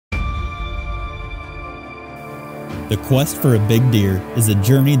The quest for a big deer is a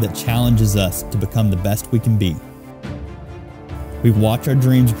journey that challenges us to become the best we can be. We watch our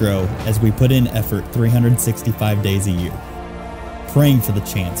dreams grow as we put in effort 365 days a year, praying for the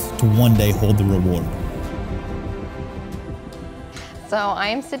chance to one day hold the reward. So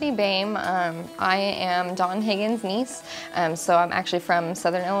I'm Sydney Boehm. I am Don Higgins' niece. So I'm actually from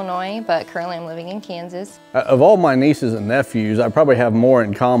Southern Illinois, but currently I'm living in Kansas. Of all my nieces and nephews, I probably have more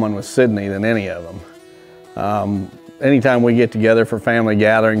in common with Sydney than any of them. Anytime we get together for family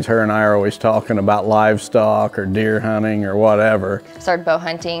gatherings, her and I are always talking about livestock or deer hunting or whatever. Started bow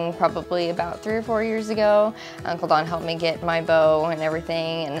hunting probably about 3 or 4 years ago. Uncle Don helped me get my bow and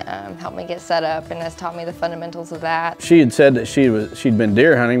everything, and helped me get set up, and has taught me the fundamentals of that. She had said that she'd been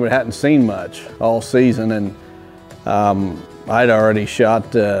deer hunting but hadn't seen much all season, and I'd already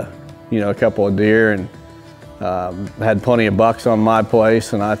shot a couple of deer and had plenty of bucks on my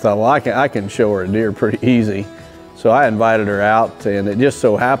place, and I thought, well, I can show her a deer pretty easy. So I invited her out, and it just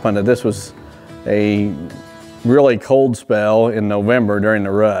so happened that this was a really cold spell in November during the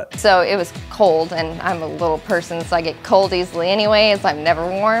rut. So it was cold, and I'm a little person, so I get cold easily anyways. I'm never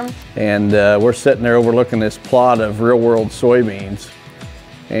warm. And we're sitting there overlooking this plot of real-world soybeans.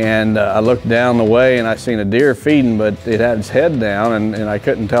 And I looked down the way and I seen a deer feeding, but it had its head down, and I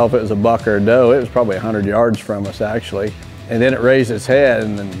couldn't tell if it was a buck or a doe. It was probably 100 yards from us, actually. And then it raised its head,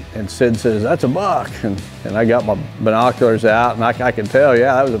 and Sid says, "That's a buck." And I got my binoculars out, and I could tell,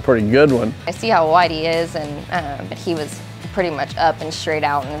 yeah, that was a pretty good one. I see how wide he is, and he was pretty much up and straight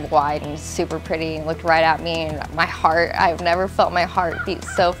out and wide and super pretty, and looked right at me, and my heart, I've never felt my heart beat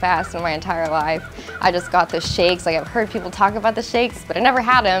so fast in my entire life. I just got the shakes. Like, I've heard people talk about the shakes, but I never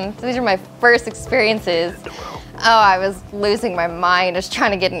had them. These are my first experiences. Oh, I was losing my mind, just trying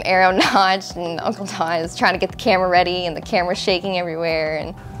to get an arrow notched, and Uncle Don was trying to get the camera ready, and the camera shaking everywhere.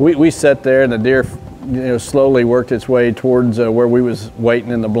 And we sat there, and the deer slowly worked its way towards where we was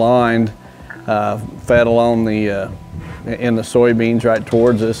waiting in the blind, fed along in the soybeans right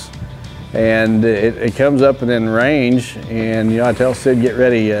towards us, and it comes up within range, and I tell Sid, get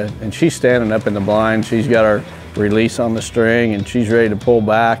ready, and she's standing up in the blind. She's got her release on the string, and she's ready to pull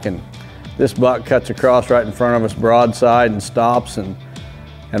back, and this buck cuts across right in front of us broadside and stops, and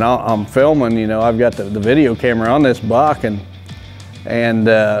I'm filming. I've got the video camera on this buck, and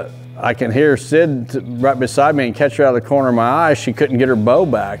I can hear Sid right beside me and catch her out of the corner of my eye. She couldn't get her bow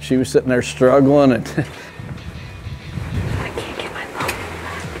back. She was sitting there struggling, and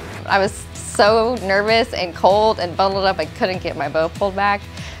I was so nervous and cold and bundled up, I couldn't get my bow pulled back.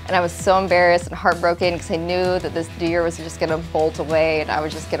 And I was so embarrassed and heartbroken because I knew that this deer was just gonna bolt away, and I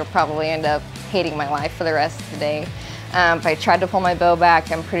was just gonna probably end up hating my life for the rest of the day. I tried to pull my bow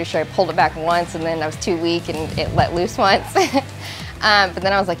back. I'm pretty sure I pulled it back once, and then I was too weak and it let loose once. But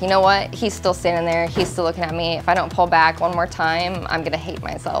then I was like, you know what? He's still standing there. He's still looking at me. If I don't pull back one more time, I'm gonna hate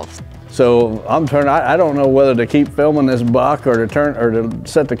myself. So I don't know whether to keep filming this buck or to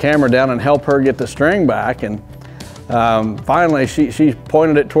set the camera down and help her get the string back. And finally she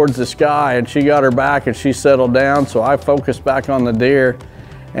pointed it towards the sky, and she got her back and she settled down. So I focused back on the deer,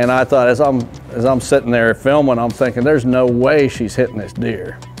 and I thought, as I'm sitting there filming, I'm thinking, there's no way she's hitting this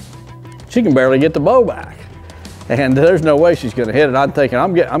deer. She can barely get the bow back, and there's no way she's gonna hit it. I'm thinking,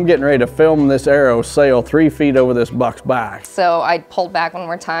 I'm getting ready to film this arrow sail 3 feet over this buck's back. So I pulled back one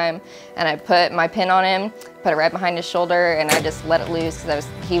more time, and I put my pin on him, put it right behind his shoulder, and I just let it loose because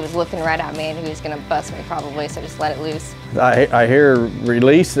he was looking right at me, and he was gonna bust me probably, so I just let it loose. I hear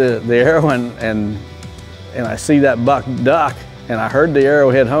release the arrow, and I see that buck duck, and I heard the arrow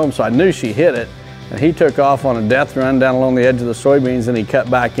hit home, so I knew she hit it. And he took off on a death run down along the edge of the soybeans, and he cut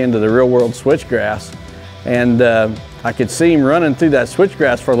back into the real-world switchgrass. And I could see him running through that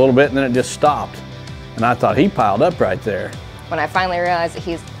switchgrass for a little bit, and then it just stopped. And I thought, he piled up right there. When I finally realized that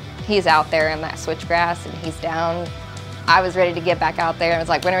he's out there in that switchgrass and he's down, I was ready to get back out there. I was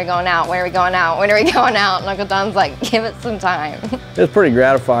like, when are we going out? When are we going out? When are we going out? And Uncle Don's like, give it some time. It was pretty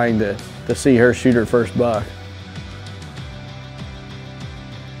gratifying to see her shoot her first buck.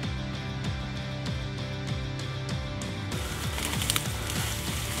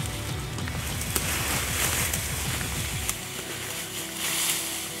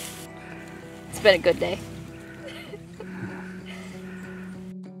 It's been a good day.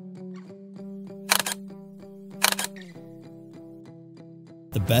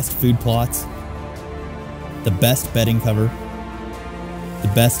 The best food plots, the best bedding cover,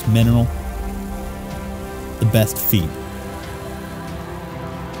 the best mineral, the best feed.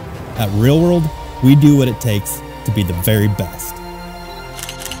 At Real World, we do what it takes to be the very best.